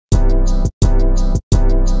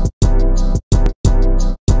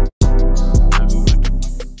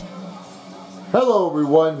Hello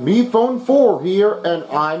everyone, me Phone 4 here, and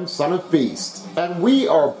I'm Son of Beast. And we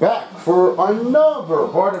are back for another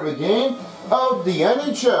part of the game of the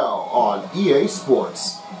NHL on EA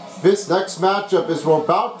Sports. This next matchup is we're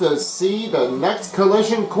about to see the next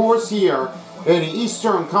collision course here in the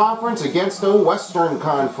Eastern Conference against the Western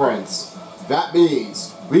Conference. That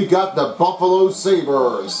means we got the Buffalo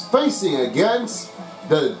Sabres facing against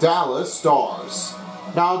the Dallas Stars.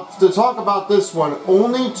 Now, to talk about this one,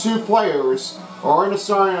 only 2 players are in the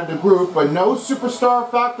starting of the group, but no superstar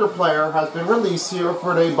factor player has been released here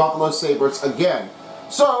for the Buffalo Sabres again.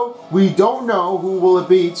 So, we don't know who will it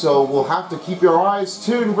be, so we'll have to keep your eyes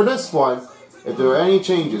tuned for this one if there are any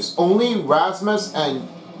changes. Only Rasmus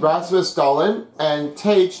Dahlin and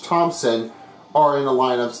Tage Thompson are in the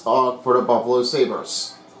lineups for the Buffalo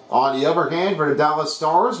Sabres. On the other hand, for the Dallas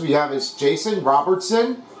Stars, we have Jason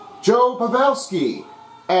Robertson, Joe Pavelski,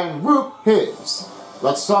 and Roope Hintz.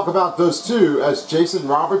 Let's talk about those two, as Jason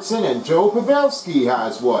Robertson and Joe Pavelski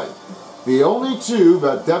has one. The only two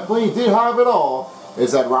that definitely did have it all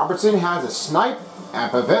is that Robertson has a snipe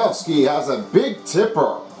and Pavelski has a big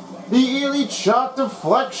tipper. The elite shot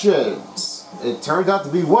deflections. It turned out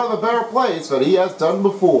to be one of the better plays that he has done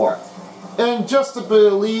before. And just to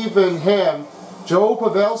believe in him, Joe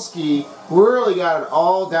Pavelski really got it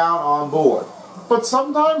all down on board. But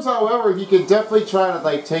sometimes, however, he can definitely try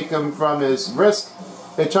to take him from his risk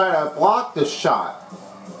and try to block the shot.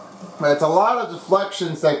 But it's a lot of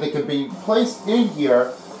deflections that they could be placed in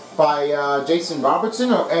here by Jason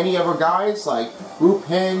Robertson or any other guys like Roope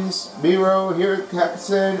Hintz, Miro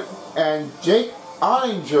Hirkasen, and Jake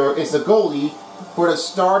Ottinger is the goalie for the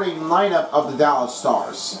starting lineup of the Dallas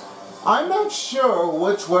Stars. I'm not sure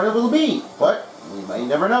which one it will be, but we may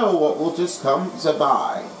never know what will just come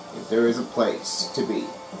by, if there is a place to be.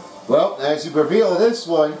 Well, as you reveal this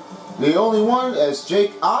one, the only one as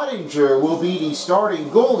Jake Ottinger will be the starting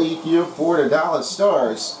goalie here for the Dallas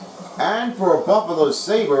Stars. And for Buffalo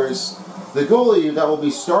Sabres, the goalie that will be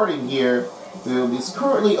starting here is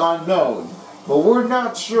currently unknown. But we're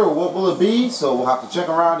not sure what will it be, so we'll have to check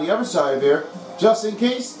around the other side of here, just in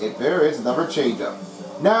case if there is another changeup.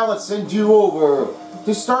 Now let's send you over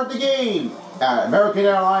to start the game at American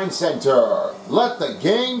Airlines Center. Let the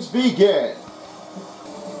games begin.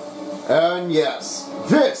 And yes,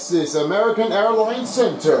 this is American Airlines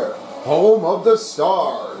Center, home of the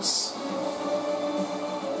Stars.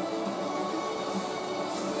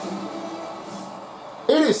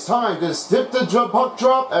 It is time to dip the puck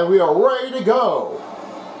drop, and we are ready to go.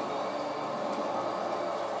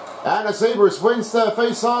 And the Sabres wins the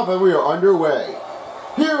face-off, and we are underway.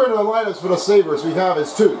 Here in the lineups for the Sabres, we have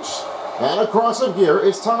Tuch. And across from here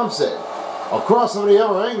is Thompson. Across from the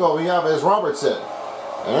other angle, we have Robertson.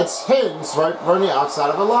 And it's Hintz right from the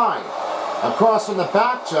outside of the line. Across from the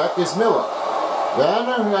back check is Miller. Then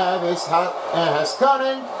we have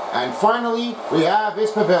Heiskanen. And finally, we have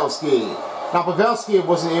Pavelski. Now, Pavelski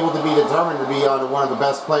wasn't able to be determined to be on one of the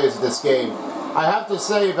best players of this game. I have to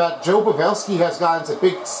say that Joe Pavelski has gotten a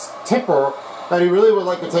big tipper that he really would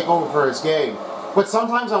like to take over for his game. But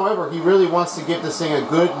sometimes, however, he really wants to give this thing a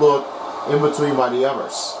good look in between by the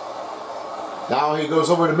others. Now he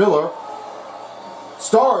goes over to Miller.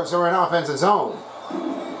 Stars are in offensive zone.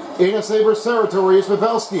 In a Sabres territory is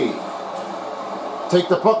Pavelski. Take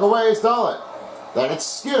the puck away is Dahlin. Then it's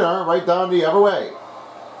Skinner right down the other way.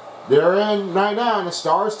 They're in right now in the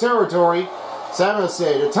Stars territory.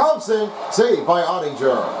 Samuelson to Thompson, saved by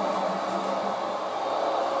Ottinger.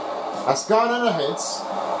 Ascon and a Hintz.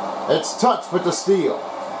 It's touched with the steal.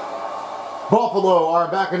 Buffalo are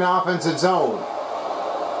back in the offensive zone.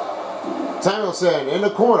 Samuelson in the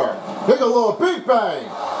corner. Take a little beat bang.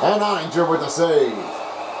 And Ottinger with the save.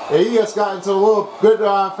 He has gotten to a little good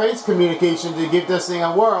face communication to give this thing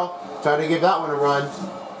a whirl. Trying to give that one a run.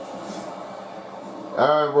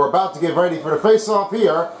 We're about to get ready for the face-off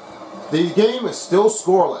here. The game is still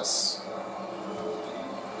scoreless.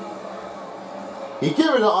 He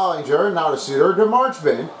gave it to Ottinger, now the shooter, to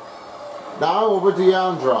Marchman. Now over to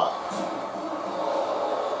Yandra.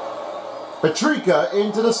 Petrika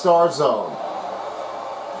into the Star zone.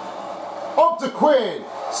 Up to Quinn.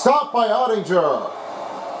 Stopped by Ottinger.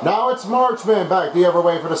 Now it's Marchman back the other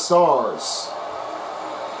way for the Stars.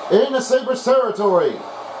 In the Sabres territory.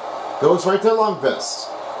 Goes right to Lundqvist.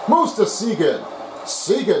 Moves to Seguin.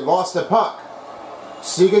 Seguin lost the puck.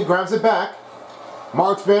 Seguin grabs it back.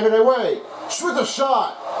 Marchman it away. With a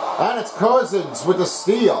shot. And it's Cousins with the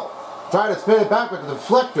steal. Trying to spin it back with the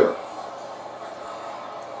deflector.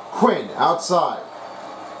 Quinn outside.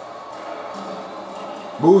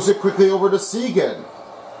 Moves it quickly over to Seguin.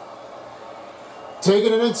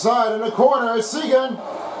 Taking it inside in the corner is Seguin.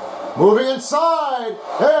 Moving inside,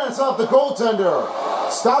 and it's off the goaltender.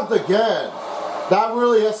 Stopped again. That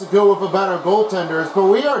really has to go with a better goaltenders, but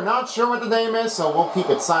we are not sure what the name is, so we'll keep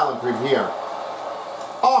it silent from here.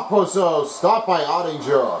 Okposo stopped by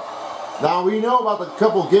Ottinger. Now we know about the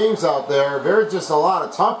couple games out there. There's just a lot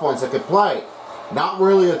of tough ones that could play. Not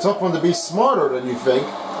really a tough one to be smarter than you think,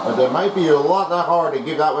 but there might be a lot that hard to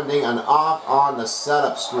give that one thing an off on the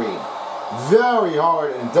setup screen. Very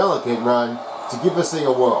hard and delicate run to give this thing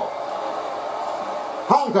a whirl.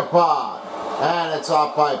 Honkapod, and it's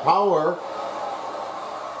off by Power.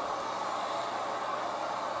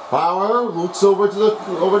 Power looks over to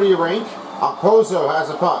the rink. Okposo has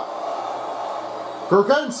a puck.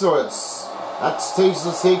 Kirkensuis. That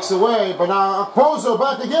takes away, but now Okposo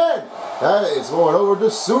back again. That is going over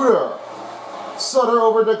to Suter. Suter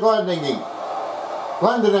over to Glendening.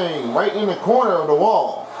 Glendening right in the corner of the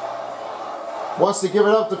wall. Wants to give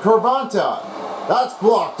it up to Kurvanta. That's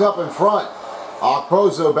blocked up in front.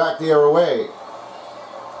 Okposo back the other way.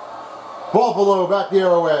 Buffalo back the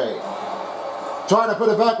other way. Trying to put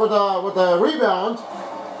it back with a rebound.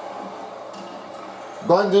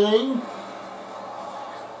 Glendening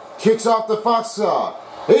kicks off the Foxa.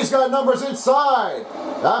 He's got numbers inside.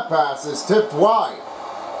 That pass is tipped wide.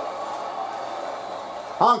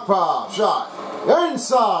 Honkpa shot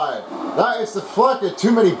inside. That is deflected.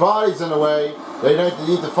 Too many bodies in the way. They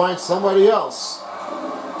need to find somebody else.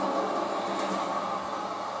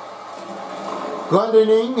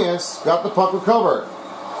 Glendening has got the puck recovered,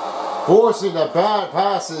 forcing the bad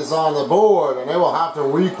passes on the board, and they will have to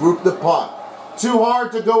regroup the puck. Too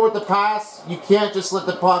hard to go with the pass. You can't just let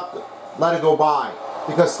the puck let it go by,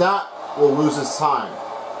 because that will lose its time.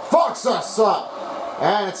 Fox us up,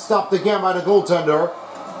 and it's stopped again by the goaltender.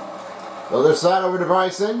 The other side over to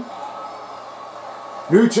Bryson.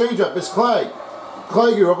 New changeup is Clegg.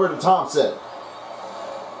 Clegg over to Thompson.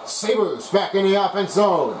 Sabres back in the offense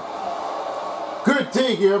zone. Good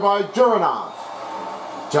dig here by Juranov.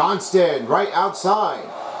 Johnston right outside.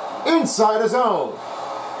 Inside his zone.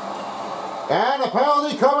 And a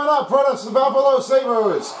penalty coming up for the Buffalo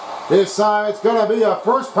Sabres. This time it's going to be a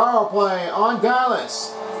first power play on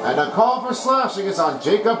Dallas. And the call for slashing is on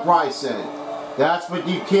Jacob Bryson. That's what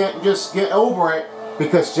you can't just get over it,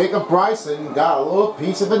 because Jacob Bryson got a little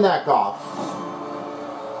piece of the neck off.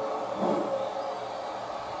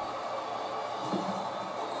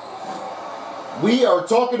 We are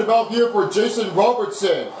talking about here for Jason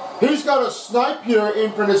Robertson. He's got a snipe here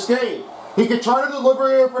in for this game. He can try to deliver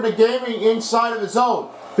here for the gaming inside of his zone.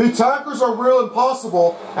 The attackers are real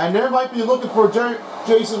impossible, and they might be looking for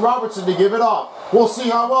Jason Robertson to give it up. We'll see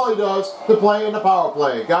how well he does to play in the power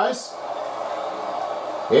play, guys.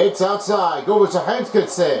 It's outside. Goes to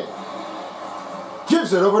Hanskinson.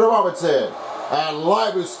 Gives it over to Robertson. And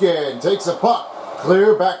Libuskin takes a puck.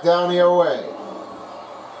 Clear back down the other way.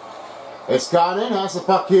 Iskanen has the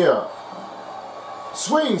puck here.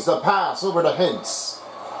 Swings the pass over to Hintz.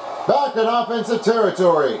 Back in offensive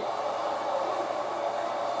territory.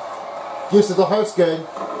 Gives it to Huskin.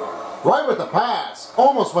 Right with the pass.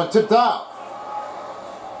 Almost went tipped out.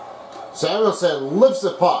 Samuelson lifts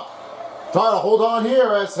the puck. Try to hold on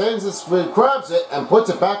here as Hintz grabs it and puts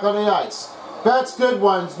it back on the ice. That's good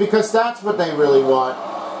ones, because that's what they really want.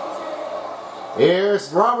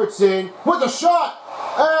 Here's Robertson with a shot.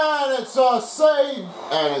 And it's a save.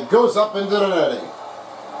 And it goes up into the netting.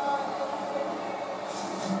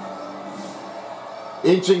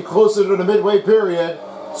 Inching closer to the midway period.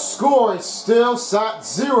 Score is still sat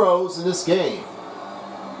zeros in this game.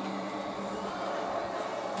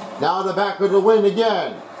 Now the back of the win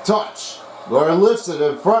again. Touch. Laura lifts it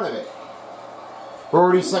in front of it.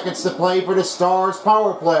 30 seconds to play for the Stars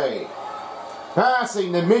power play.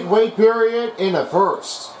 Passing the midway period in the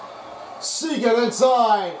first. Segan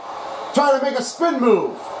inside. Trying to make a spin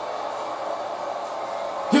move.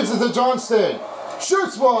 Gives it to Johnston.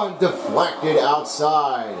 Shoots one. Deflected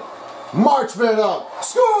outside. Marchman up.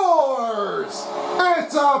 Scores!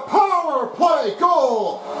 It's a power play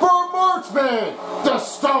goal for Marchman. The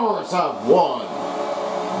Stars have won.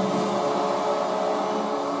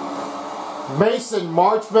 Mason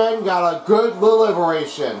Marchman got a good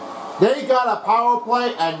liberation. They got a power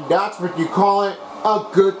play, and that's what you call it, a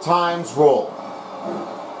good times roll.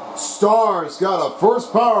 Stars got a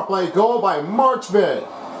first power play goal by Marchman,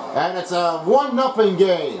 and it's a 1-0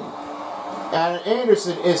 game. And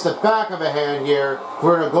Anderson is the back of the hand here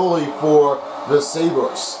for the goalie for the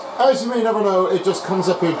Sabres. As you may never know, it just comes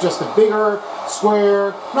up here just a bigger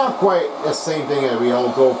square, not quite the same thing that we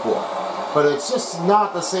all go for. But it's just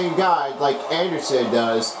not the same guy like Anderson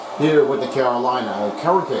does here with the Carolina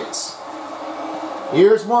Hurricanes.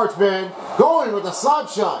 Here's Marchman going with a slap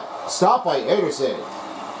shot. Stop by Anderson.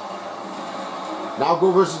 Now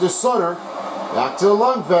go versus the Sutter. Back to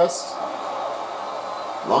Lundqvist.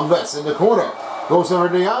 Lundqvist in the corner. Goes over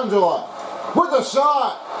to DeAngelo. With a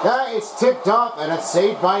shot. That is tipped up and it's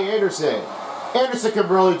saved by Anderson. Anderson can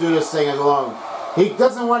really do this thing alone. He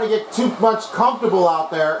doesn't want to get too much comfortable out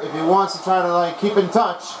there if he wants to try to keep in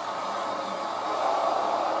touch.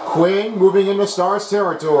 Quinn moving into Stars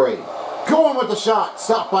territory. Going with the shot.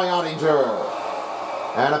 Stopped by Ottinger.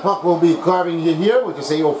 And the puck will be carving in here with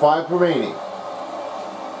just 8:05 remaining.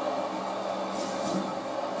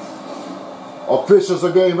 Officials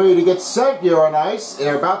are getting ready to get set here on ice.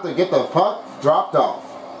 They're about to get the puck dropped off.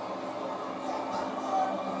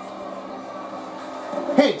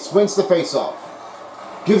 Hintz wins the faceoff.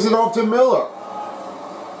 Gives it over to Miller.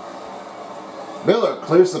 Miller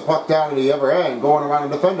clears the puck down to the other end, going around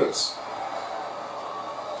the defenders.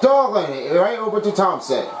 Dogging it right over to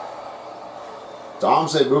Thompson.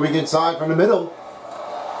 Thompson moving inside from the middle.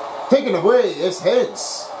 Taken away is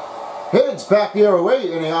Hintz. Hintz back the other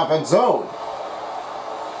way in the offense zone.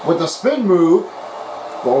 With the spin move,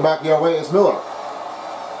 going back the other way is Miller.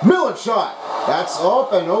 Miller shot. That's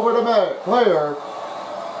up and over the player.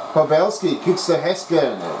 Pavelski kicks to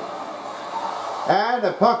Heskin. And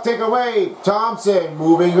the puck take away. Thompson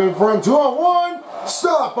moving in front. 2-on-1.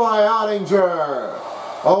 Stopped by Ottinger.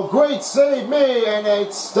 Oh, great save made, and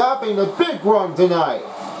it's stopping the big run tonight.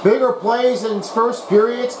 Bigger plays in first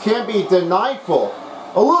periods can't be deniedful.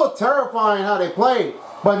 A little terrifying how they played,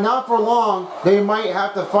 but not for long. They might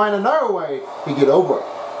have to find another way to get over it.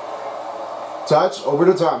 Touch over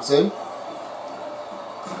to Thompson.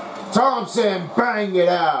 Thompson banged it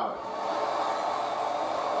out.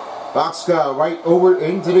 Boxka right over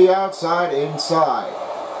into the outside, inside.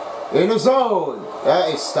 In the zone.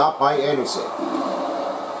 That is stopped by Anderson.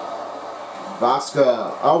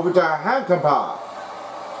 Boxka over to Hankampa.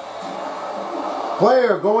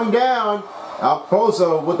 Player going down.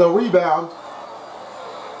 Okposo with the rebound.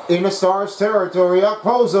 In the Stars territory,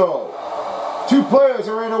 Okposo. Two players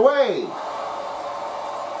are in the way.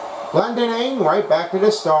 Glendening right back to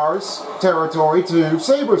the Stars territory to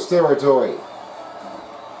Sabres territory.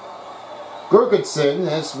 Gergensen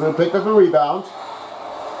has picked up the rebound.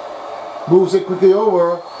 Moves it quickly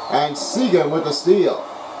over, and Segan with the steal.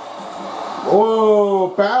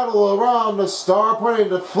 Oh, battle around the Star, putting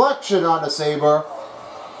deflection on the Sabre.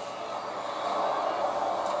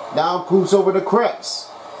 Now moves over to Krebs.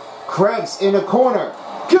 Krebs in the corner.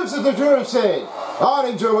 Gives it to Jurgensen.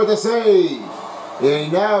 Ottinger with the save. And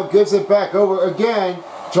he now gives it back over again,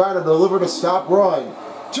 trying to deliver the stop run.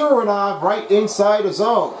 Juranov right inside the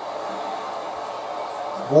zone.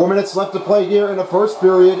 4 minutes left to play here in the first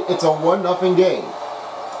period. It's a 1-0 game.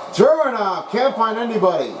 Juranov can't find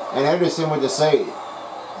anybody. And Henderson with the save.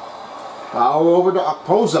 Now over to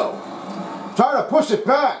Okposo. Trying to push it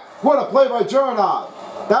back. What a play by Juranov.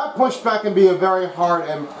 That pushback can be a very hard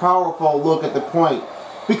and powerful look at the point,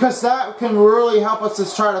 because that can really help us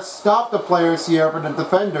to try to stop the players here for the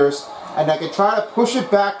defenders, and they can try to push it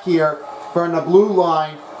back here from the blue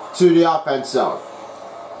line to the offense zone.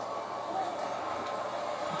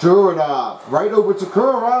 Juranov right over to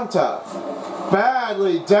Kuranta.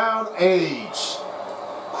 Badly down age.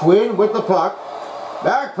 Quinn with the puck.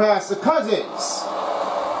 Back pass to Cousins.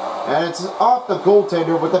 And it's off the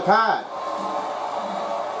goaltender with the pad.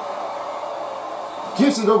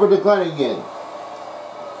 Gives it over to Glenningen.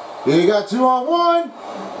 He got 2-on-1.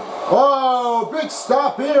 Oh, big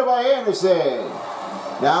stop here by Anderson.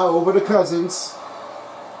 Now over to Cousins.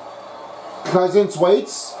 Cousins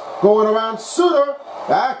waits. Going around Suter.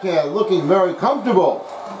 Backhand looking very comfortable.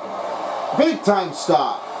 Big time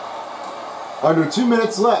stop. Under 2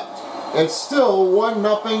 minutes left. It's still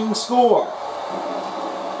 1-0 score.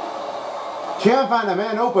 Can't find a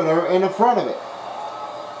man opener in the front of it.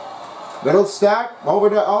 Middle stack over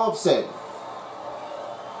to Olofsson.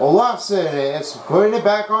 Olofsson is putting it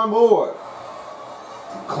back on board.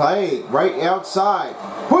 Clay right outside.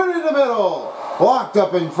 Put it in the middle. Blocked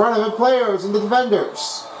up in front of the players and the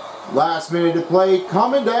defenders. Last minute to play,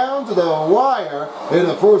 coming down to the wire in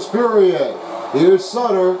the first period. Here's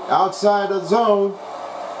Sutter outside the zone.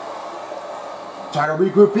 Trying to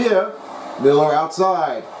regroup here. Miller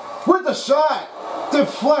outside. With the shot.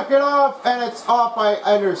 Deflected off, and it's off by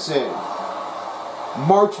Anderson.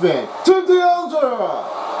 Marchman to DeAngelo.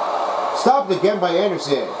 Stopped again by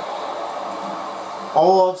Anderson.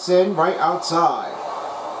 Olofsson right outside.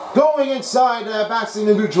 Going inside, back in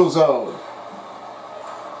the neutral zone.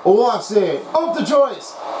 Olofsson up to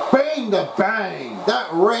Joyce. Bang the bang. That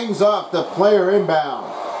rings off the player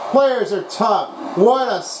inbound. Players are tough. What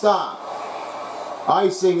a stop.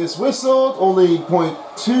 Icing is whistled, only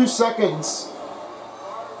 0.2 seconds.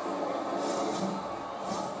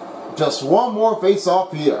 Just one more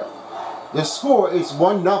face-off here. The score is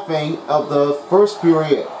 1-0 of the first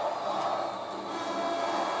period.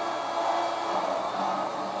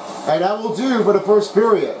 And that will do for the first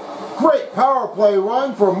period. Great power play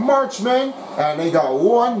run for Marchman, and they got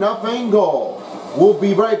 1-0 goal. We'll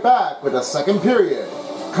be right back with the second period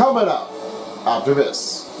coming up after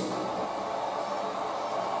this.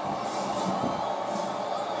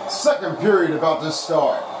 Second period about to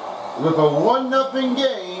start. With a 1-0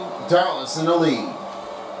 game, Dallas in the lead.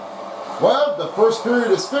 Well, the first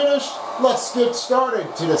period is finished. Let's get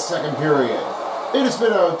started to the second period. It has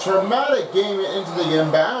been a traumatic game into the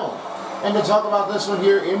inbound. And to talk about this one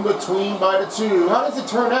here in between by the two, how does it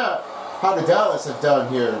turn out? How did Dallas have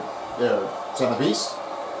done here, Son of Beast?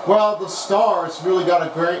 Well, the Stars really got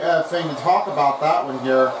a great thing to talk about that one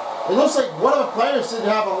here. It looks like one of the players didn't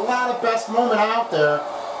have a lot of best moment out there.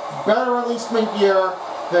 Better releasement here.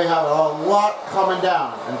 They have a lot coming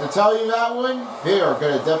down. And to tell you that one, they are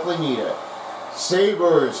going to definitely need it.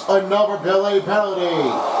 Sabres, another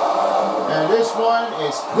penalty. And this one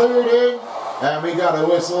is cleared in. And we got a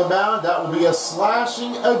whistle inbound. That will be a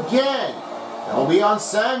slashing again. That will be on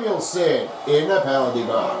Samuelson in the penalty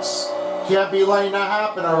box. Can't be letting that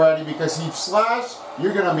happen already because you've slashed,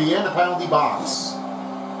 you're going to be in the penalty box.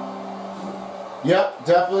 Yep,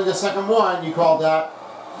 definitely the second one you called that.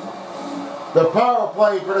 The power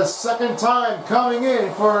play for the second time coming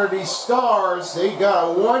in for the Stars. They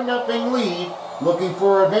got a 1-0 lead, looking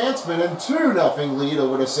for advancement, and 2-0 lead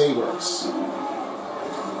over the Sabres.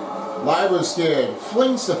 Liberskin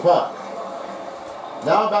flings the puck.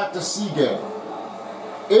 Now back to Seguin.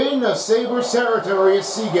 In the Sabres territory is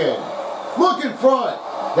Seguin. Look in front.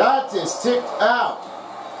 That is tipped out.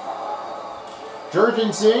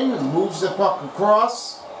 Jurgensen moves the puck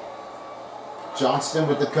across. Johnston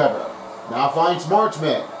with the cover. Now finds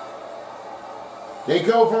Marchman. They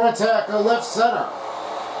go from attack to left center.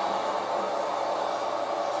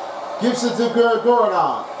 Gives it to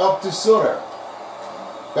Goranov. Up to Sutter.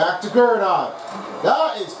 Back to Goranov.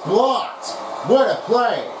 That is blocked. What a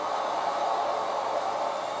play.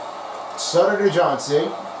 Sutter to Johnson.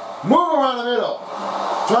 Move around the middle.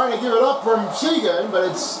 Trying to give it up from Sheegan, but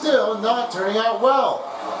it's still not turning out well.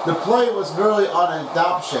 The play was really on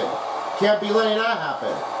adoption. Can't be letting that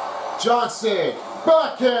happen. Johnson,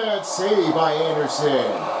 backhand save by Anderson.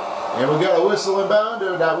 And we got a whistle inbound,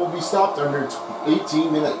 and that will be stopped under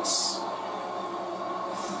 18 minutes.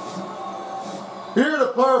 Here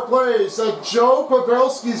the power play said Joe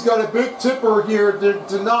Pavelski's got a big tipper here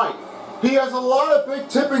tonight. He has a lot of big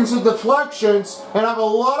tippings and deflections and have a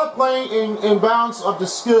lot of playing in bounds of the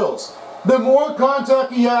skills. The more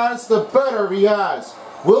contact he has, the better he has.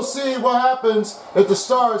 We'll see what happens if the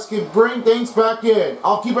Stars can bring things back in.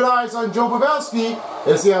 I'll keep an eye on Joe Pavelski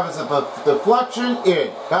as he has a deflection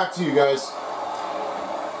in. Back to you guys.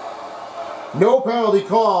 No penalty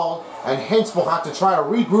called, and hence we'll have to try to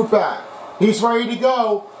regroup back. He's ready to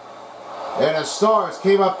go. And the Stars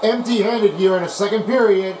came up empty-handed here in the second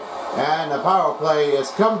period. And the power play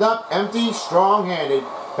has come up empty, strong-handed.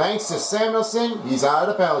 Thanks to Samuelson, he's out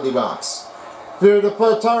of the penalty box. Through the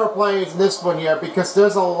power plays in this one here, because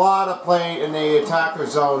there's a lot of play in the attacker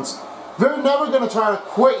zones. They're never going to try to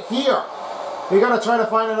quit here. They're going to try to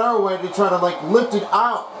find another way to try to lift it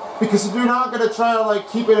out. Because if you're not going to try to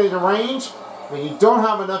keep it in range, then you don't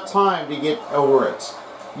have enough time to get over it.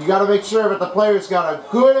 You got to make sure that the player's got a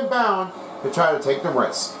good inbound to try to take the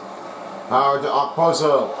risk. Howard to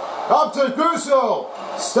Okposo. Up to Gusso.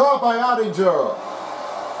 Stopped by Ottinger.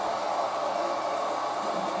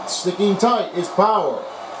 Sticking tight is Power.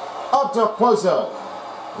 Up to Okposo.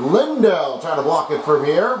 Lindell trying to block it from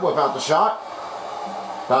here without the shot.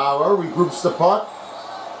 Power regroups the puck.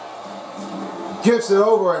 Gives it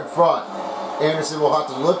over in front. Anderson will have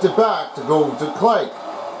to lift it back to go to Clay.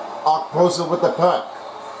 Okposo with the puck.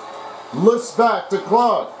 Lifts back to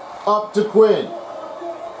Clark. Up to Quinn.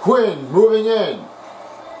 Quinn moving in.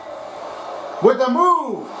 With the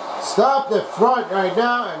move. Stopped at front right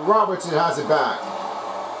now, and Robertson has it back.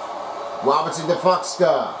 Robertson to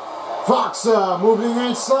Foxka. Foxa moving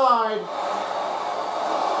inside.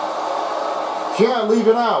 Can't leave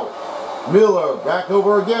it out. Miller back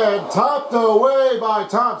over again. Topped away by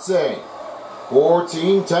Thompson.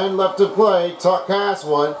 14-10 left to play. Tuck has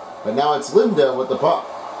one, but now it's Linda with the puck.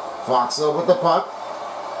 Foxa with the puck.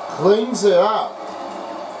 Cleans it out.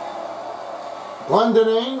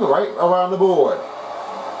 Glendinning right around the board.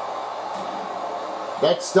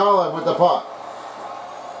 That's Stalin with the puck.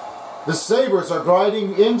 The Sabres are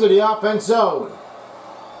gliding into the offense zone.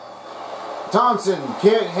 Thompson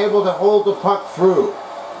can't able to hold the puck through.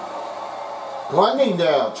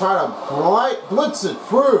 Glendale trying to blitz it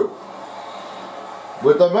through.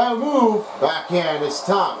 With the man move, backhand is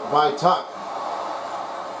topped by Tuck.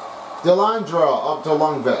 Delandra up to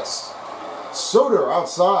Lundqvist. Soder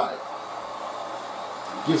outside.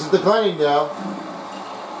 Gives it to Glendale.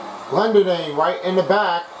 Glendale right in the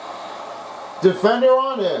back. Defender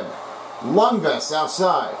on him. Lundqvist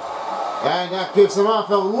outside. And that gives him off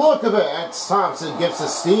a look of it. And Thompson gets a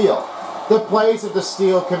steal. The plays of the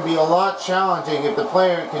steal can be a lot challenging if the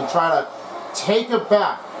player can try to take it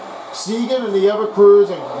back. Segan and the other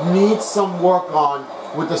cruiser need some work on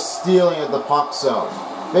with the stealing of the puck zone.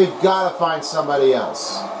 They've got to find somebody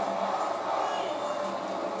else.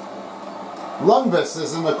 Lundqvist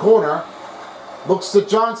is in the corner. Looks to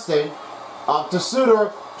Johnston. Up to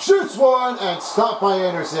Suter. Shoots one and stopped by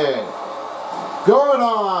Anderson. Going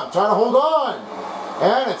on. Trying to hold on.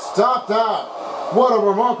 And it's stopped out. What a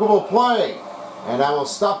remarkable play. And that will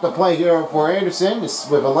stop the play here for Anderson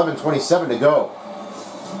with 11:27 to go.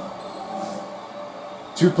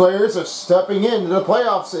 Two players are stepping into the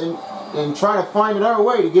playoffs and trying to find another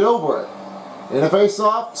way to get over it. In a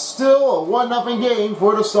face-off, still a 1-0 game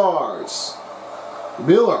for the Stars.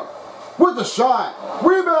 Miller with the shot.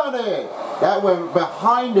 Rebounded. That went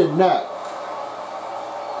behind the net.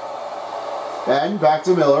 And back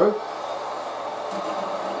to Miller.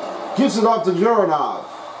 Gives it off to Juranov.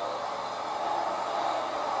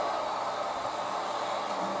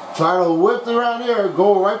 Trying to whip it around here.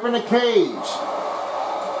 Go right from the cage.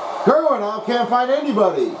 Juranov can't find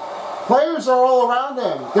anybody. Players are all around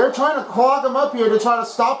him. They're trying to clog him up here to try to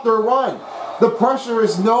stop their run. The pressure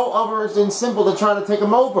is no other than simple to try to take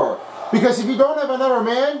him over. Because if you don't have another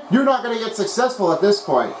man, you're not going to get successful at this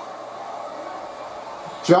point.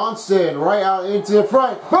 Johnston right out into the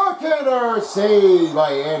front. Backhander saved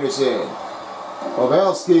by Anderson.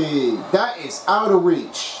 Pavelski, that is out of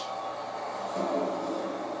reach.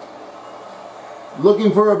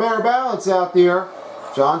 Looking for a better balance out there.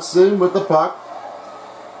 Johnston with the puck.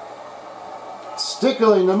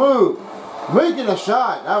 Stickling the move. Making a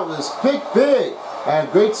shot. That was picked big.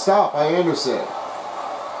 And great stop by Anderson.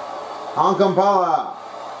 Hankampala.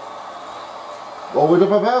 Over to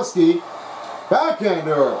Pavelski.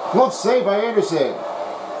 Backhander. Glove save by Anderson.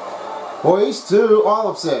 Hoist to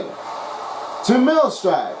Olofsson. To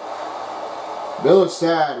Middlestad.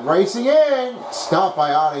 Middlestad racing in. Stopped by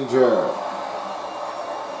Ottinger.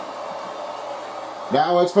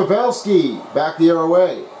 Now it's Pavelski. Back the other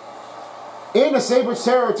way. In the Sabres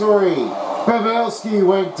territory. Pavelski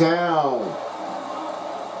went down.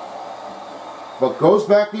 But goes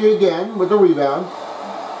back there again with the rebound.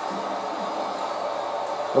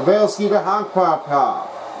 Pavelski to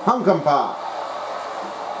Hankampa.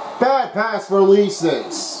 Bad pass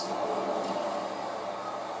releases.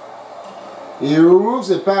 He moves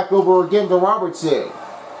it back over again to Robertson.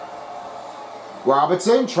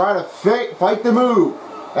 Robertson trying to fight the move.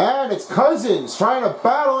 And it's Cousins trying to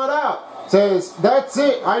battle it out. Says, that's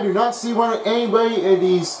it. I do not see anybody in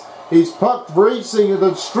these puck racing in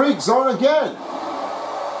the streak zone again.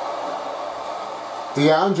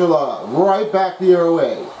 D'Angelo right back the other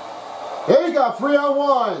way. He got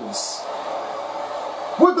 3-on-1s.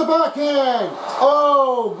 With the backhand.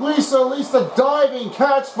 Oh, Gleason at least a diving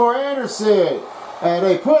catch for Anderson. And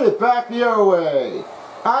they put it back the other way.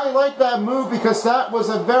 I like that move because that was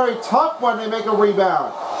a very tough one to make a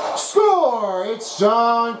rebound. Score! It's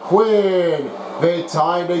John Quinn. They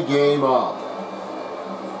tied the game up.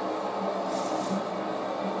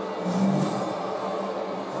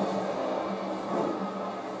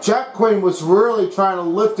 Jack Quinn was really trying to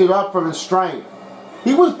lift it up from his strength.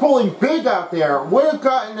 He was pulling big out there. Would have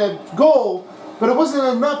gotten a goal, but it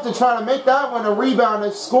wasn't enough to try to make that one a rebound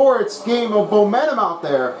and score its game of momentum out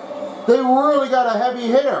there. They really got a heavy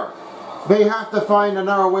hitter. They have to find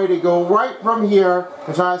another way to go right from here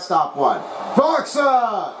and try to stop one.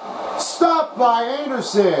 Foxa! Stopped by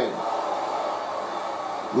Anderson.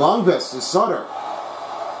 Lundqvist to Sutter.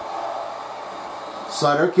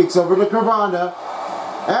 Sutter kicks over to Carvanda.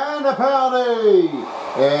 And a penalty!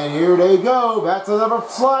 And here they go. That's another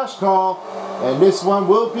slash call. And this one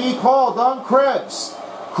will be called on Krebs.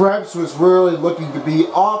 Krebs was really looking to be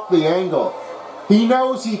off the angle. He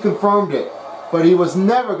knows he confirmed it, but he was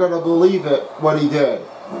never going to believe it, what he did.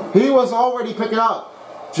 He was already picking up.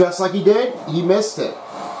 Just like he did, he missed it.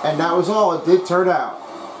 And that was all it did turn out.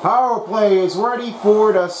 Power play is ready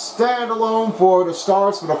for the standalone for the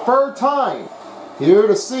Stars for the third time. Here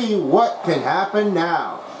to see what can happen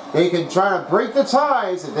now. They can try to break the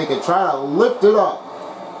ties and they can try to lift it up.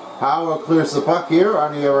 Howard clears the puck here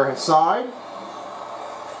on the other side.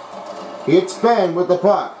 It's Ben with the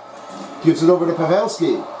puck. Gives it over to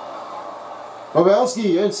Pavelski.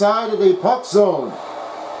 Pavelski inside of the puck zone.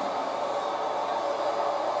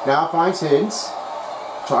 Now finds Hintz.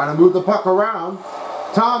 Trying to move the puck around.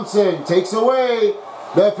 Thompson takes away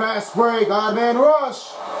the fast break on man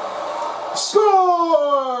rush.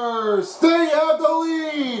 Scores! They have the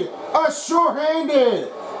lead. A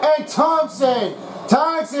shorthanded. And Thompson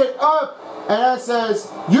tags it up. And that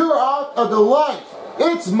says, you're out of the life.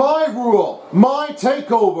 It's my rule. My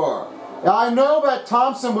takeover. I know that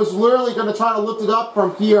Thompson was literally going to try to lift it up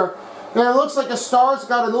from here. And it looks like the Stars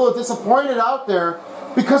got a little disappointed out there.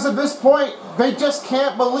 Because at this point, they just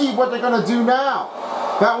can't believe what they're going to do now.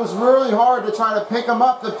 That was really hard to try to pick them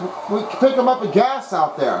up the gas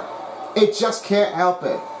out there. It just can't help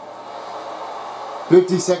it.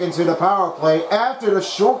 50 seconds in the power play after the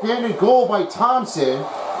short-handed goal by Thompson.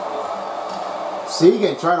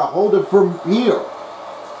 Seguin trying to hold it from here.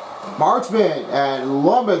 Marchman and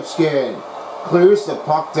Lubitschkin clears the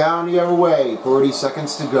puck down the other way. 30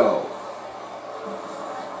 seconds to go.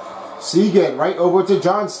 Seguin right over to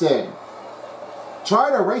Johnston.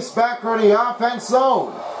 Try to race back on the offense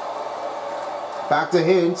zone. Back to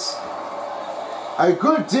Hintz. A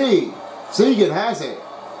good D. Seguin has it.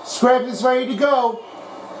 Scrap is ready to go.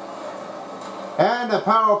 And the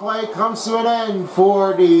power play comes to an end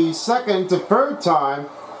for the second to third time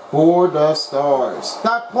for the Stars.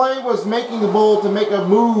 That play was making the Bull to make a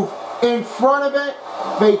move in front of it.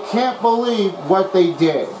 They can't believe what they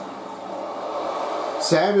did.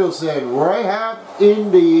 Samuelson right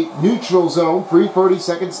in the neutral zone. 3:30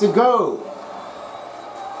 seconds to go.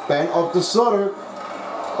 Then off to Sutter.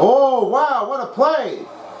 Oh, wow, what a play.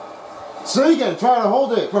 Seguin trying to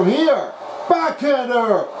hold it from here.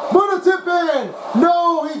 Backhander. Put a tip in.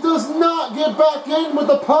 No, he does not get back in with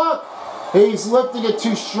the puck. He's lifting it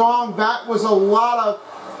too strong. That was a lot of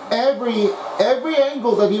every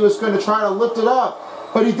angle that he was going to try to lift it up.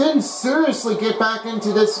 But he didn't seriously get back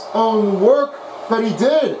into this own work. But he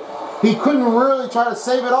did. He couldn't really try to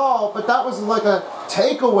save it all, but that was like a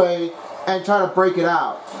takeaway and try to break it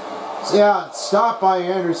out. So yeah, stopped by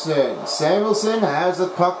Anderson. Samuelson has the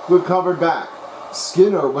puck recovered back.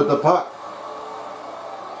 Skinner with the puck.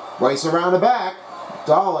 Race around the back.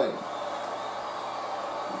 Dahlin.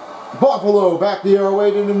 Buffalo back the other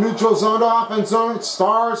way to the neutral zone to offense zone.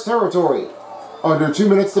 Stars territory. Under 2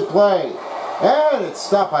 minutes to play. And it's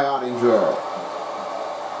stopped by Ottinger.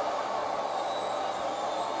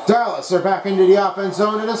 Dallas are back into the offense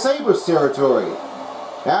zone in the Sabres territory.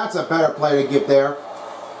 That's a better play to get there.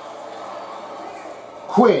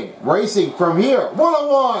 Quinn racing from here.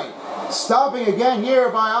 1-on-1. Stopping again here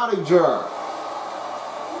by Ottinger.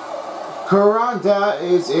 Karanda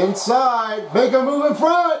is inside. Make a move in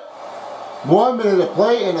front. 1 minute to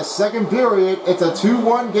play in the second period. It's a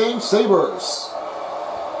 2-1 game, Sabres.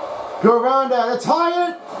 Karanda to tie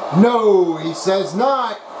it. No, he says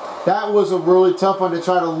not. That was a really tough one to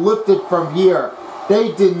try to lift it from here.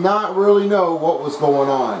 They did not really know what was going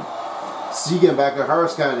on. Seguin back to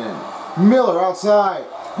Harskanen. Miller outside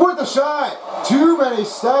with the shot. Too many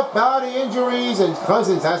stuff, body injuries, and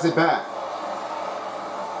Cousins has it back.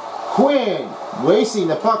 Quinn racing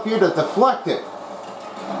the puck here to deflect it.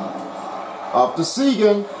 Up to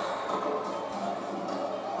Seguin.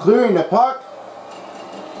 Clearing the puck.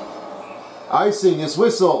 Icing is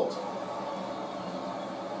whistled.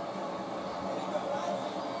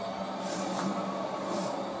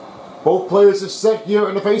 Both players are set here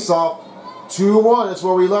in the face-off. 2-1 is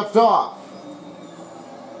where we left off.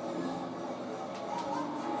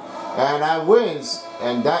 And that wins,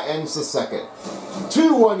 and that ends the second.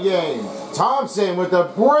 2-1 game. Thompson with the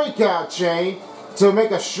breakout chain to make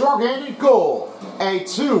a short-handed goal. A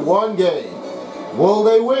 2-1 game. Will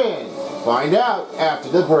they win? Find out after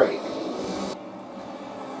the break.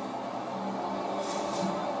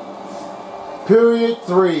 Period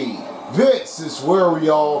 3. This is where we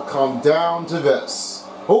all come down to this.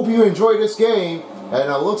 Hope you enjoyed this game,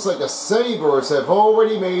 and it looks like the Sabres have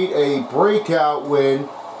already made a breakout win.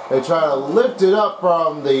 They try to lift it up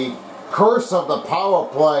from the curse of the power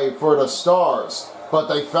play for the Stars, but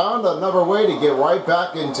they found another way to get right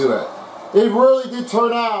back into it. It really did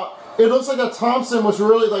turn out. It looks like that Thompson was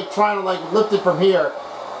really trying to lift it from here.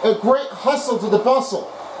 A great hustle to the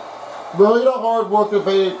bustle. Really the hard work that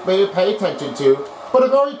they pay attention to. But a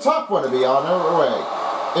very tough one to be on their way.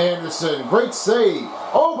 Anderson, great save.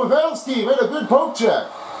 Oh, Pavelski made a good poke check.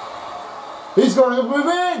 He's going to move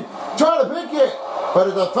in, try to pick it. But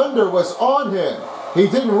a defender was on him. He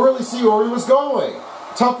didn't really see where he was going.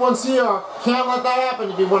 Tough ones here. Can't let that happen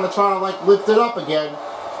if you want to try to lift it up again.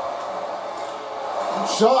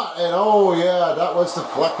 Shot, and oh yeah, that was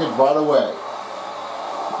deflected right away.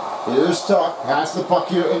 Here's Tuck, has the puck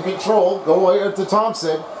here in control, go away to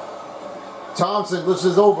Thompson. Thompson lifts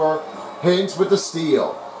it over, Hintz with the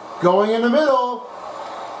steal. Going in the middle,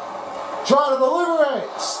 trying to deliver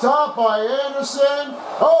it, stopped by Anderson.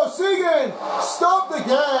 Oh, Seguin, stopped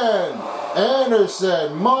again.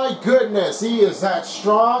 Anderson, my goodness, he is that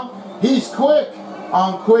strong. He's quick.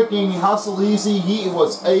 On quicking, hustle easy, he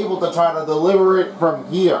was able to try to deliver it from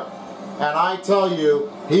here. And I tell you,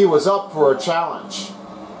 he was up for a challenge.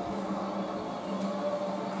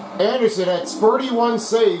 Anderson had 31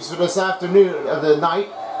 saves for this afternoon of the night.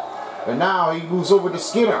 And now he moves over to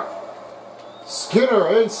Skinner. Skinner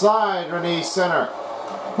inside underneath center.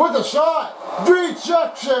 With the shot!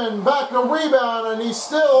 Rejection! Back a rebound, and he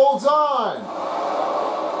still holds on.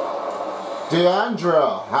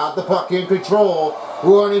 Deandra had the puck in control.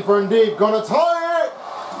 Running from deep. Gonna tie it!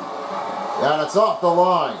 And it's off the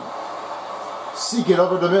line. Seek it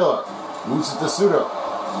over to Miller. Moves it to Suter.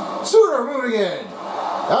 Suter moving in.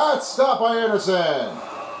 That's stopped by Anderson.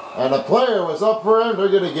 And the player was up for him. They're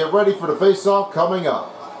going to get ready for the face-off coming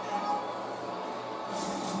up.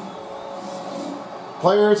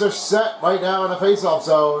 Players are set right now in the face-off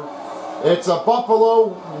zone. It's a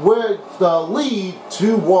Buffalo with the lead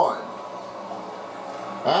 2-1.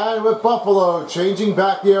 And with Buffalo changing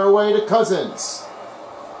back the other way to Cousins.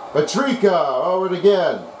 Patrica over it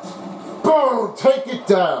again. Boom! Take it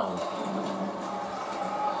down.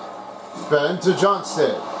 Ben to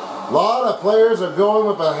Johnston. A lot of players are going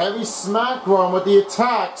with a heavy smack run with the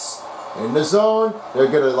attacks. In the zone, they're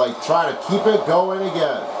going to try to keep it going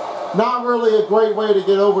again. Not really a great way to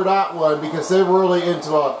get over that one because they're really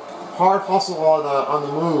into a hard hustle on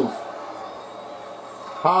the move.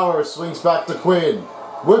 Howard swings back to Quinn.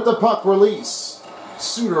 With the puck release.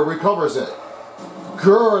 Suter recovers it.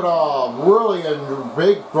 Gurdov really in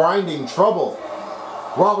big grinding trouble.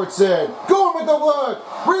 Robertson going with the blood.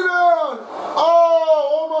 Rebound!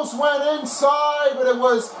 Oh, almost went inside, but it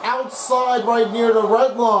was outside right near the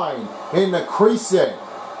red line in the creasing.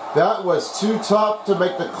 That was too tough to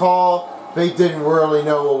make the call. They didn't really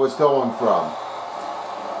know what was going from.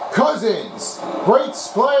 Cousins, great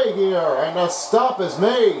play here, and a stop is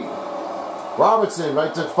made. Robertson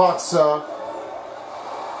right to Fox.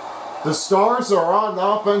 The Stars are on the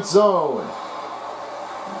offense zone.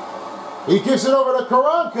 He gives it over to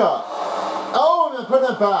Karanka. Oh, and then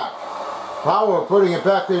putting it back. Power putting it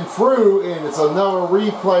back in through, and it's another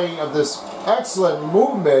replay of this excellent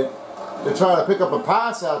movement to try to pick up a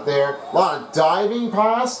pass out there. A lot of diving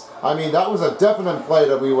pass. I mean, that was a definite play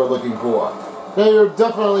that we were looking for. They are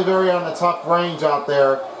definitely very on the tough range out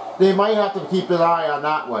there. They might have to keep an eye on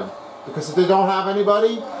that one. Because if they don't have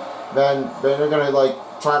anybody, then they're going to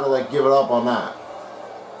try to give it up on that.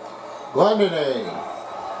 Glendening.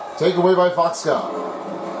 Take away by Foxca.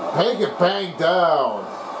 Take it bang down.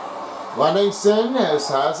 Glendening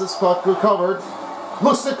has his puck recovered.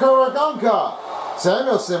 Looks to Karaganka.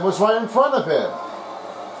 Samuelson was right in front of him.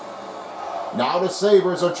 Now the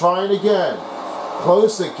Sabres are trying again.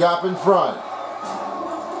 Close the gap in front.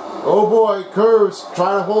 Oh boy, Curves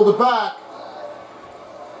trying to hold it back.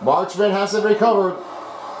 Marchman has it recovered.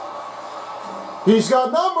 He's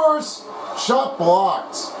got numbers. Shot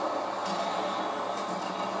blocked.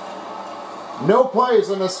 No plays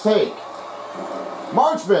in this take.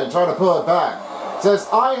 Marchman trying to pull it back. Says,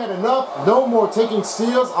 I had enough. No more taking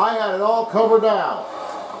steals. I had it all covered down.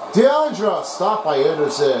 Deandra stopped by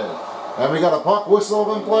Anderson. And we got a puck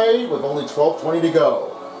whistle in play with only 12:20 to go.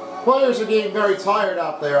 Players are getting very tired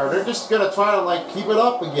out there. They're just going to try to keep it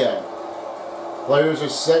up again. Players are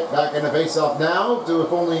set back in the face-off now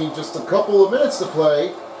with only just a couple of minutes to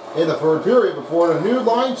play in the third period before the new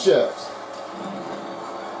line shift.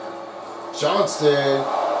 Johnston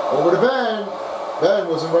over to Ben. Ben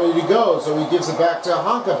wasn't ready to go, so he gives it back to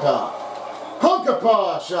Hankapaa.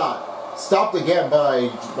 Hankapaa shot. Stopped again by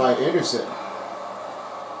Anderson.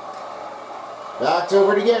 Back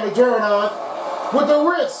over it again to Juranoff with the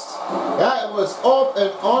wrist. That was up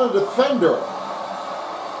and on a defender.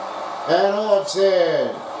 And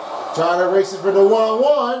Olofsson trying to race it for the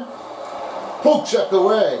one-on-one. Poke check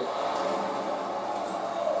away.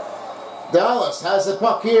 Dallas has the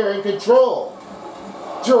puck here in control.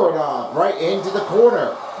 Jordan right into the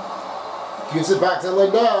corner. Gives it back to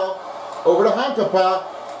Lindell. Over to Hankapaa.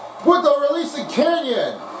 With the release in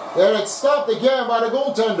Canyon. And it's stopped again by the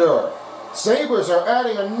goaltender. Sabres are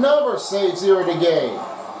adding another saves here in the game.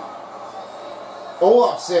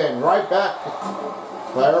 Olofsson right back.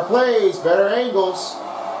 Better plays, better angles.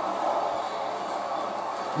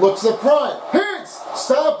 Looks up front. Hits!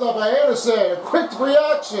 Stopped up by Anderson. A quick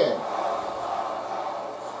reaction.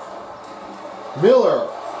 Miller.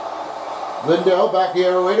 Lindell back the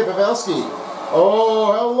other way to Pavelski.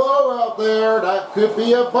 Oh, hello out there. That could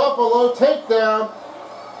be a Buffalo takedown.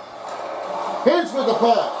 Hits with the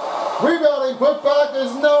puck. Rebounding putback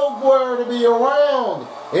is nowhere to be around.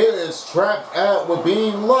 It is trapped out with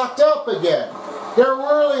being locked up again. They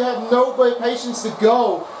really have no patience to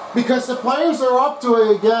go because the players are up to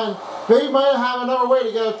it again. They might have another way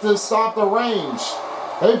to get to stop the range.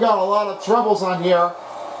 They've got a lot of troubles on here.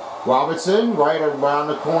 Robertson right around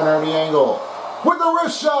the corner of the angle. With the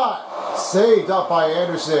wrist shot. Saved up by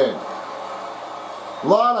Anderson. A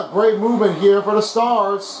lot of great movement here for the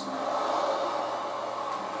Stars.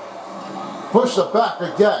 Push the back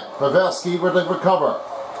again. Pavelski with the recover.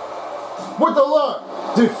 With the look.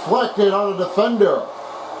 Deflected on the defender.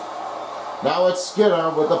 Now it's Skinner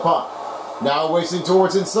with the puck. Now racing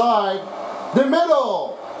towards inside. The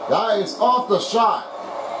middle. That is off the shot.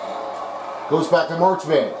 Goes back to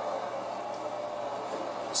Marchman.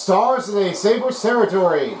 Stars in the Sabres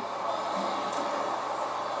territory.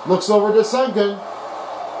 Looks over to Senkin.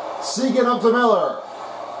 Seeking up to Miller.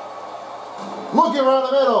 Looking around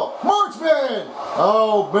the middle. Marchman!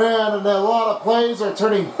 Oh man, and a lot of plays are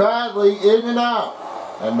turning badly in and out.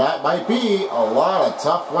 And that might be a lot of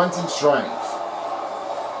tough ones in strength.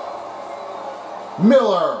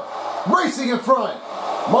 Miller racing in front.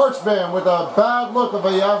 Marchman with a bad look of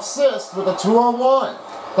an assist with a 2-on-1.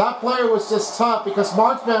 That player was just tough because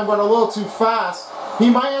Marchman went a little too fast. He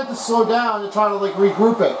might have to slow down and try to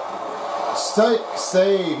regroup it.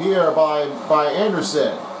 Save here by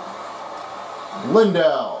Anderson.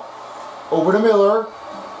 Lindell. Over to Miller.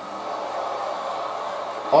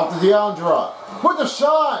 Off to Deandra. With the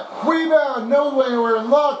shot. Rebound. No way we're in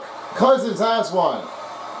luck. Cousins has one.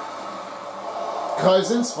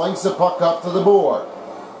 Cousins flanks the puck up to the board.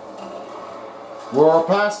 We're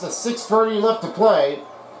past the 6:30 left to play.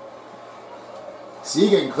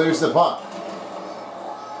 Seguin clears the puck.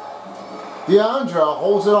 Deandra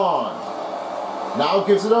holds it on. Now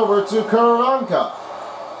gives it over to Karanka.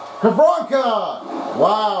 Kavranka!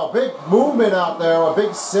 Wow, big movement out there. A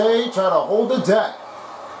big save. Trying to hold the deck.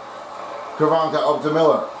 Kavranka up to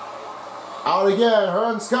Miller. Out again.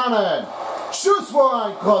 Hernskanen. Shoots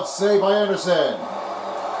one. Glove save by Anderson.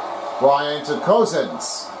 Ryan to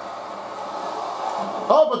Cousins.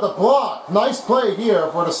 Up at the block. Nice play here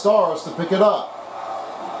for the Stars to pick it up.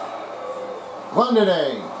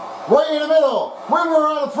 Glendening. Right in the middle. Ringer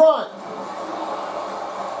around the front.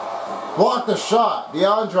 Block the shot.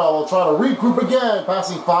 Deandra will try to regroup again,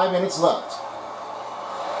 passing 5 minutes left.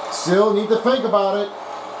 Still need to think about it.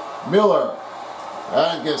 Miller.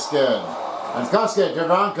 And Giskin. And Koskin,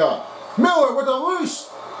 Javranka. Miller with a loose.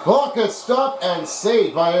 Block is stopped and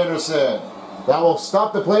saved by Anderson. That will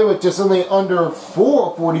stop the play with just only under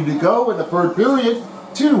 4:40 to go in the third period.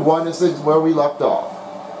 2-1 is where we left off.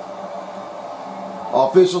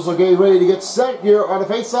 Officials are getting ready to get set here on the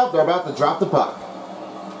face-off. They're about to drop the puck.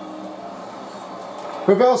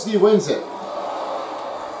 Pavelski wins it.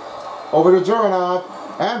 Over to Juranov.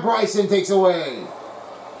 And Bryson takes away.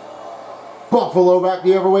 Buffalo back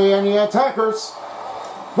the other way and the attackers.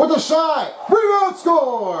 With the shot. Rebound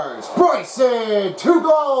scores. Bryson. 2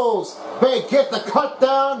 goals. They get the cut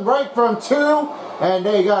down right from 2. And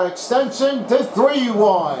they got extension to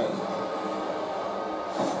 3-1.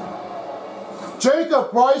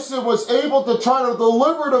 Jacob Bryson was able to try to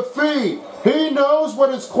deliver the feed. He knows what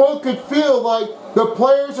his quote could feel like. The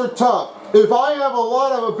players are tough. If I have a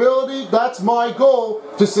lot of ability, that's my goal,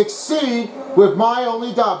 to succeed with my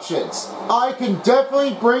only options. I can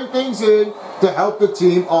definitely bring things in to help the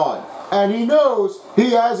team on. And he knows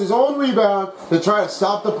he has his own rebound to try to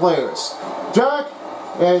stop the players. Jacob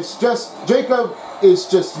is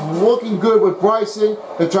just looking good with Bryson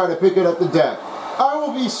to try to pick it up the deck. I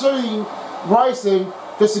will be seeing Bryson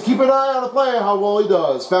just to keep an eye on the play, how well he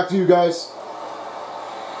does. Back to you guys.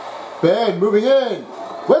 Ben moving in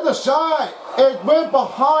with the shot. It went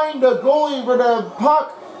behind the goalie for the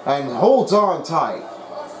puck and holds on tight.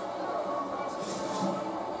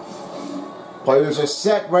 Players are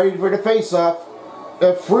set, ready for the face-off.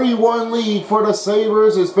 A 3-1 lead for the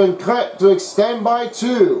Sabres has been cut to extend by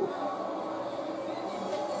 2.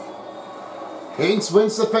 Hintz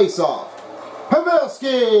wins the face-off.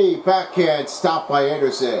 Pavelski! Backhand stopped by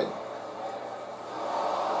Anderson.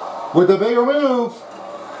 With a bigger move.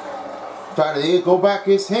 Trying to go back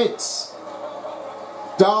his Hintz.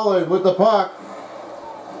 Dahlin with the puck.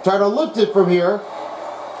 Trying to lift it from here.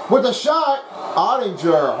 With the shot.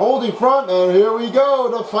 Ottinger holding front, and here we go.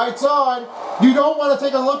 The fight's on. You don't want to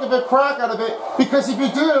take a look at the crack out of it, because if you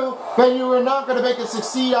do, then you are not going to make it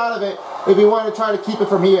succeed out of it if you want to try to keep it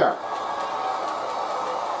from here.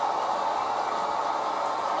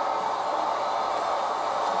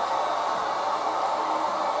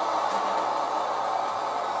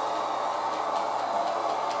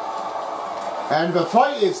 And the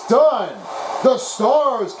fight is done. The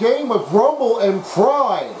Stars game with rumble and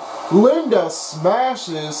pride. Linda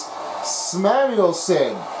smashes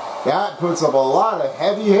Samuelson. That puts up a lot of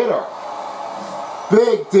heavy hitter.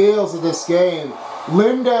 Big deals in this game.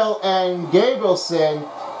 Lindell and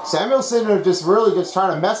Samuelson are just really just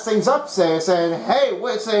trying to mess things up, saying, hey,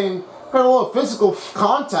 we're saying, a little physical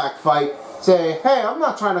contact fight. Say, hey, I'm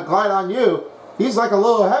not trying to glide on you. He's like a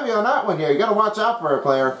little heavy on that one here. You got to watch out for a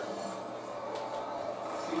player.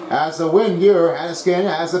 As the win here, Haniskin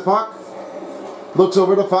has the puck. Looks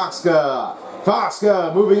over to Foxka.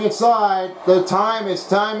 Foxka moving inside. The time is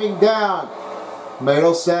timing down.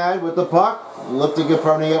 Madelstad with the puck. Lifting it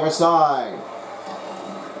from the other side.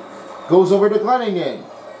 Goes over to Glenningen.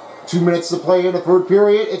 2 minutes to play in the third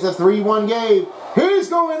period. It's a 3-1 game. He's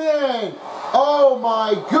going in. Oh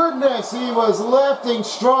my goodness. He was lifting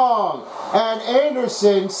strong. And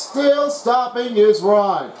Anderson still stopping his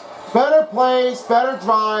run. Better plays, better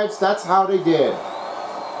drives. That's how they did.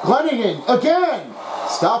 Glenningen again.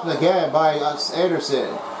 Stopped again by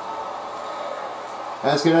Anderson.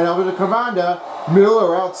 That's going to over to Kravanda.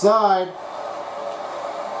 Miller outside.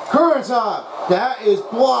 Kurzov. That is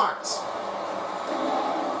blocked.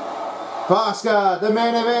 Foska, the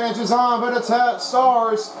main advantage is on for the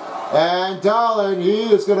Stars. And Dahlin, he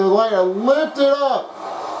is going to lift it up.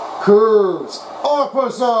 Curves.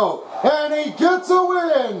 Okposo. And he gets a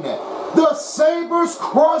win. The Sabres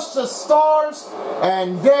crush the Stars.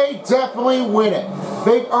 And they definitely win it.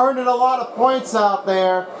 They've earned a lot of points out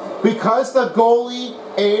there. Because the goalie,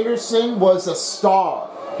 Anderson, was a star.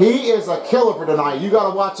 He is a killer for tonight. You got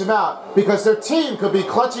to watch him out. Because their team could be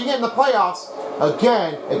clutching it in the playoffs.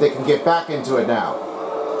 Again, if they can get back into it now.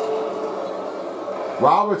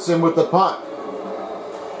 Robertson with the puck.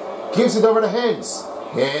 Gives it over to Hintz.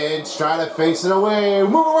 Hintz trying to face it away.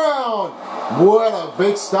 Move around. What a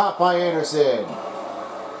big stop by Anderson.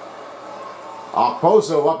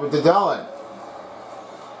 Okposo up into Dahlin.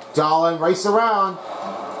 Dahlin race around.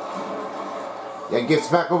 Then gets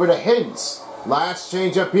back over to Hintz. Last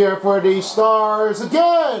change up here for the Stars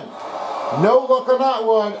again. No look on that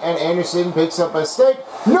one, and Anderson picks up a stick.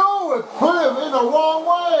 No, it put him in the wrong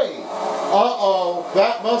way. Uh-oh,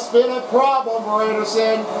 that must have been a problem for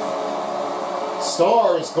Anderson.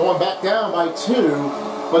 Stars going back down by 2,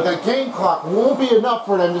 but the game clock won't be enough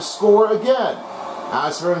for them to score again.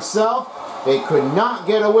 As for himself, they could not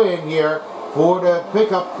get a win here for the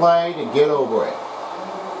pickup play to get over it.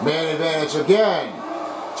 Man advantage again.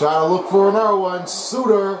 Trying to look for another one.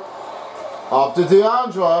 Suter up to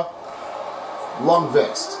Deandra.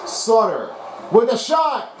 Lundqvist, Sutter with a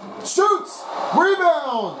shot, shoots,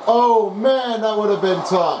 rebound. Oh man, that would have been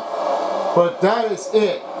tough. But that is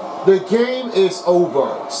it. The game is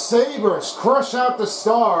over. Sabres crush out the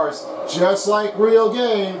Stars, just like real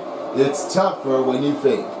game. It's tougher when you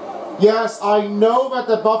think. Yes, I know that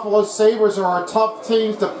the Buffalo Sabres are a tough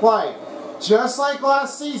team to play. Just like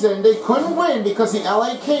last season, they couldn't win because the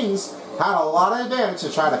LA Kings had a lot of advantage to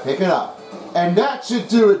try to pick it up. And that should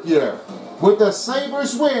do it here. With the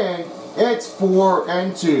Sabres win, it's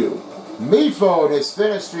 4-2. Me phone is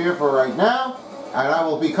finished here for right now, and I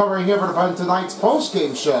will be covering here for tonight's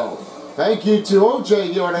post-game show. Thank you to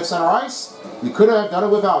OJ here at Center Ice. We couldn't have done it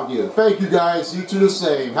without you. Thank you guys. You too the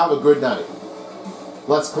same. Have a good night.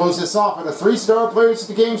 Let's close this off with the 3-star players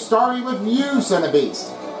of the game, starting with you, Center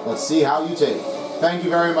Beast. Let's see how you take. Thank you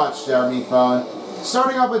very much, Jeremy Phone.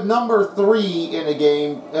 Starting up with number 3 in the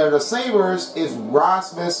game, the Sabres is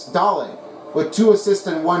Rasmus Dahlin with 2 assists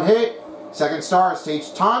and 1 hit. Second star is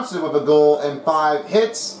Tage Thompson with a goal and 5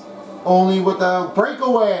 hits, only with a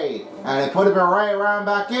breakaway. And they put him right around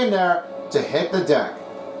back in there to hit the deck.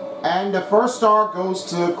 And the first star goes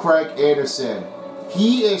to Craig Anderson.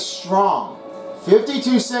 He is strong.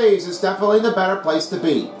 52 saves is definitely the better place to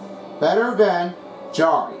be. Better than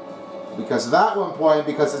Jari. Because of that one point,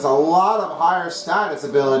 because it's a lot of higher status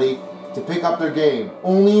ability to pick up their game.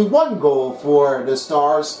 Only 1 goal for the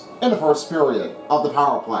Stars in the first period of the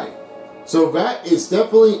power play. So that is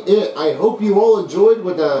definitely it. I hope you all enjoyed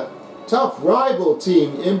with a tough rival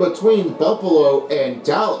team in between Buffalo and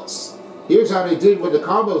Dallas. Here's how they did with the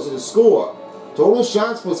combos in the score. Total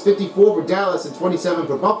shots was 54 for Dallas and 27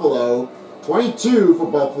 for Buffalo. 22 for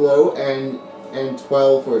Buffalo and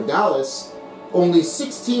 12 for Dallas. Only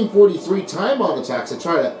 16:43 time on attacks to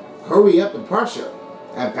try to hurry up the pressure.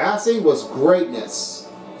 And passing was greatness.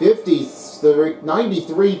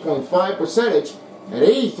 93.5 percentage and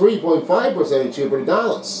 83.5 percentage here for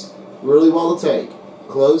Dallas. Really well to take.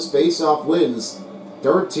 Close face-off wins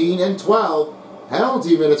 13 and 12.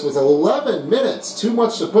 Penalty minutes was 11 minutes. Too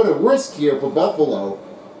much to put at risk here for Buffalo.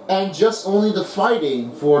 and just only the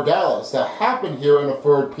fighting for Dallas that happened here in the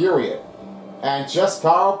third period. And just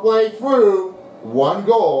power play through, 1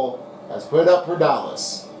 goal has put up for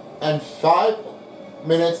Dallas. And 5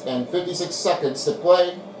 minutes and 56 seconds to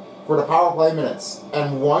play for the power play minutes.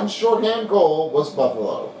 And 1 shorthand goal was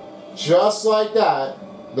Buffalo. Just like that,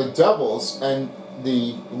 the Devils and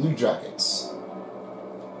the Blue Jackets.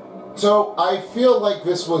 So I feel like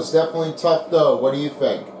this was definitely tough though. What do you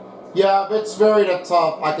think? Yeah, it's very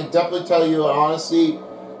tough. I can definitely tell you in honesty.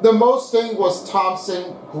 The most thing was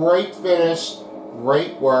Thompson. Great finish,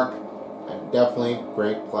 great work, and definitely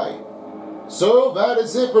great play. So that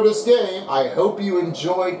is it for this game. I hope you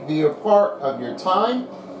enjoyed the part of your time.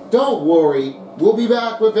 Don't worry, we'll be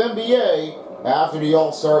back with NBA after the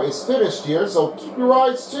All-Star is finished here, so keep your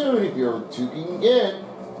eyes tuned if you're tuning in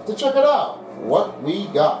to check it out, what we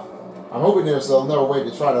got. I'm hoping there's another way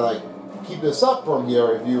to try to keep this up from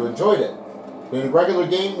here if you enjoyed it. The regular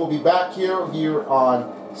game will be back here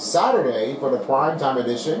on Saturday for the primetime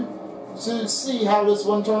edition to see how this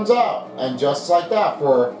one turns out. And just like that,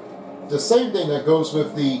 for the same thing that goes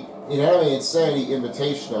with the Anime Insanity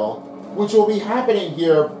Invitational, which will be happening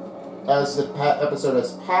here as the episode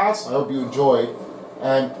has passed. I hope you enjoyed.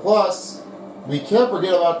 And plus, we can't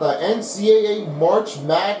forget about the NCAA March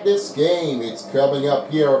Madness game. It's coming up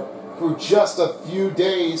here for just a few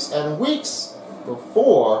days and weeks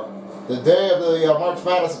before the day of the March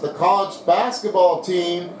Madness. The college basketball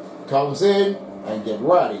team comes in and get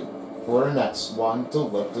ready for the next one to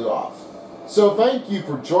lift it off. So thank you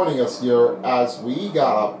for joining us here as we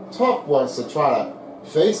got a tough ones to try to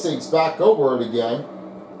face things back over it again.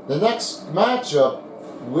 The next matchup,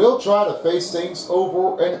 we'll try to face things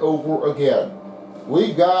over and over again.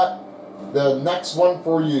 We've got the next one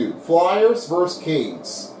for you. Flyers versus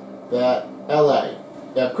Kings at LA.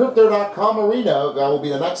 At Crypto.com Arena, that will be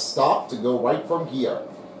the next stop to go right from here.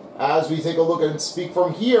 As we take a look and speak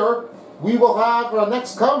from here, we will have our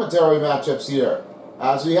next commentary matchups here.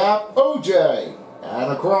 As we have OJ.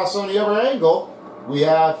 And across on the other angle, we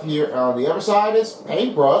have here on the other side is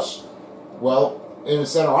Paintbrush. Well, in the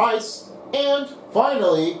center ice. And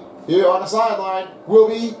finally, here on the sideline will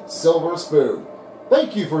be Silver Spoon.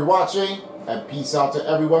 Thank you for watching, and peace out to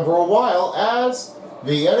everyone for a while as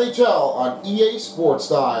the NHL on EA Sports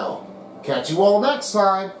Style. Catch you all next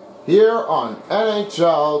time here on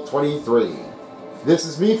NHL 23. This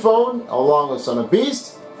is me, Phone, along with Son of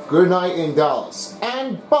Beast. Good night in Dallas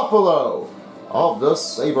and Buffalo of the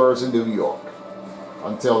Sabres in New York.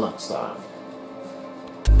 Until next time.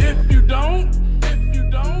 If you don't,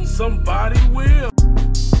 somebody will.